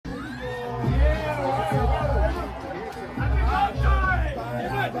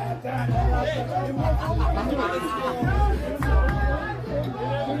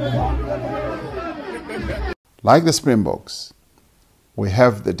Like the Springboks, we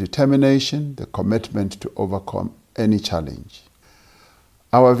have the determination, the commitment to overcome any challenge.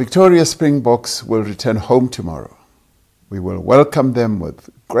 Our victorious Springboks will return home tomorrow. We will welcome them with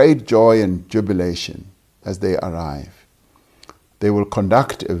great joy and jubilation as they arrive. They will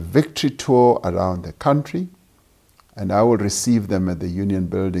conduct a victory tour around the country, and I will receive them at the Union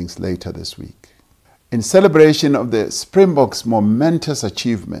Buildings later this week. In celebration of the Springboks' momentous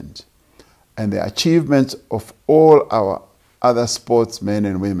achievement and the achievements of all our other sportsmen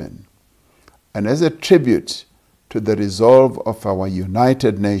and women, and as a tribute to the resolve of our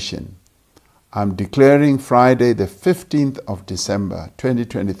united nation, I'm declaring Friday the 15th of December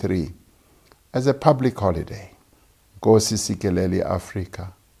 2023 as a public holiday. Nkosi sikelele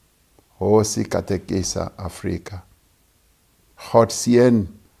Afrika, Hosi katekisa Afrika, Hotsien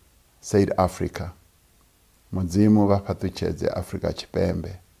South Africa, Mudzimu vaphathuchedze Afrika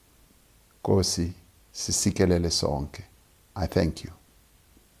Chipembe, Nkosi sisikelele sonke. I thank you.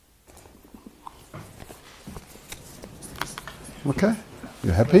 Okay,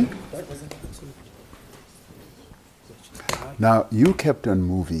 you happy? Now, you kept on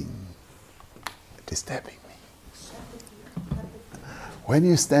moving, disturbing me. When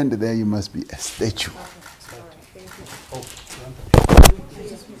you stand there, you must be a statue.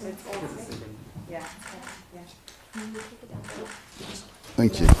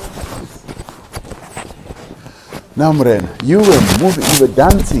 Thank you. Now, Mren, you were moving, you were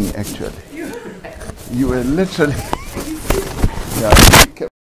dancing actually. You were literally... Yeah, you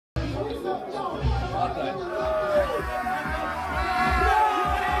kept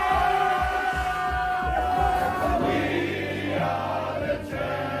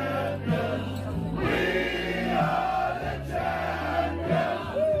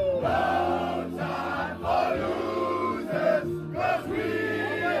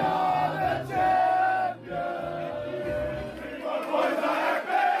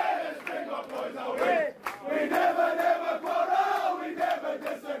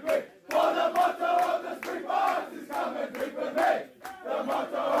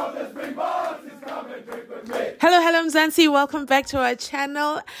Hello Mzansi, welcome back to our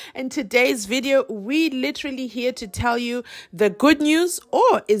channel. In today's video, we literally here to tell you the good news,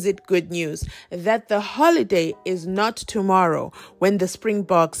 or is it good news, that the holiday is not tomorrow when the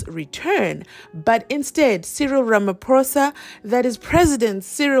Springboks return, but instead Cyril Ramaphosa, that is President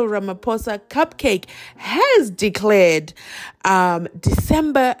Cyril Ramaphosa Cupcake, has declared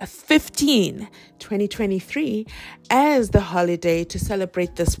December 15, 2023 as the holiday to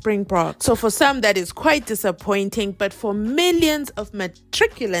celebrate the Springboks. So for some that is quite disappointing, but for millions of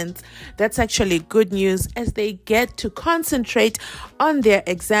matriculants that's actually good news, as they get to concentrate on their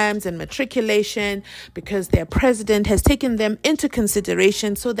exams and matriculation because their president has taken them into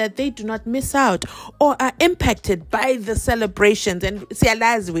consideration so that they do not miss out or are impacted by the celebrations. And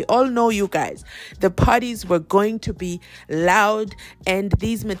as we all know, you guys, the parties were going to be loud and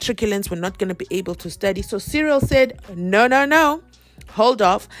these matriculants were not going to be able to study. So Cyril said, no, hold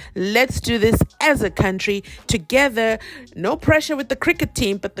off. Let's do this as a country together. No pressure with the cricket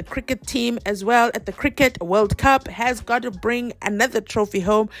team, but the cricket team as well at the Cricket World Cup has got to bring another trophy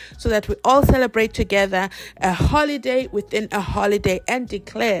home so that we all celebrate together, a holiday within a holiday, and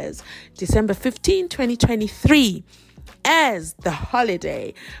declares December 15, 2023 as the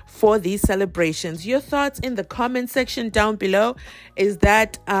holiday for these celebrations. Your thoughts in the comment section down below. Is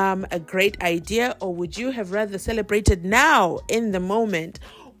that a great idea, or would you have rather celebrated now in the moment?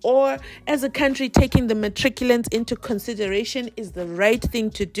 Or as a country, taking the matriculants into consideration is the right thing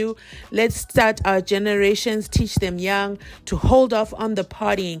to do? Let's start our generations, teach them young to hold off on the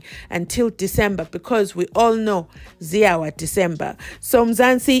partying until December, because we all know Ziawa December. So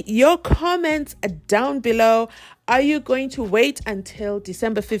Mzansi, your comments are down below. Are you going to wait until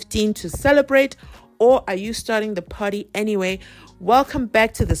December 15 to celebrate, or are you starting the party anyway? Welcome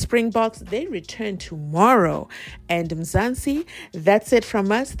back to the Springboks. They return tomorrow. And Mzansi, that's it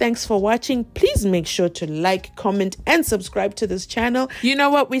from us. Thanks for watching. Please make sure to like, comment, and subscribe to this channel. You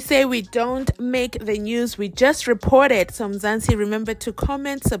know what we say? We don't make the news, we just report it. So Mzansi, remember to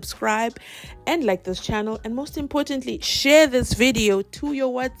comment, subscribe, and like this channel. And most importantly, share this video to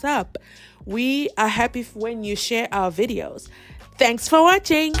your WhatsApp. We are happy when you share our videos. Thanks for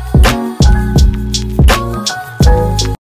watching.